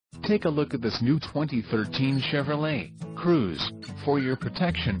Take a look at this new 2013 Chevrolet Cruze. For your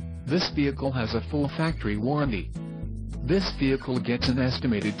protection, this vehicle has a full factory warranty. This vehicle gets an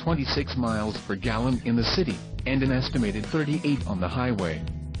estimated 26 miles per gallon in the city, and an estimated 38 on the highway.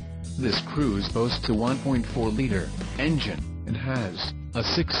 This Cruze boasts a 1.4-liter engine, and has a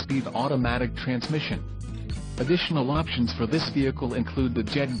 6-speed automatic transmission. Additional options for this vehicle include the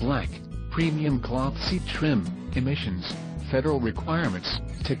jet black, premium cloth seat trim, emissions, federal requirements,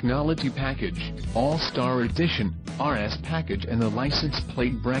 technology package, all-star edition, RS package and the license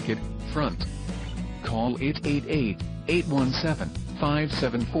plate bracket, front. Call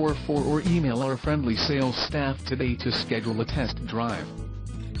 888-817-5744 or email our friendly sales staff today to schedule a test drive.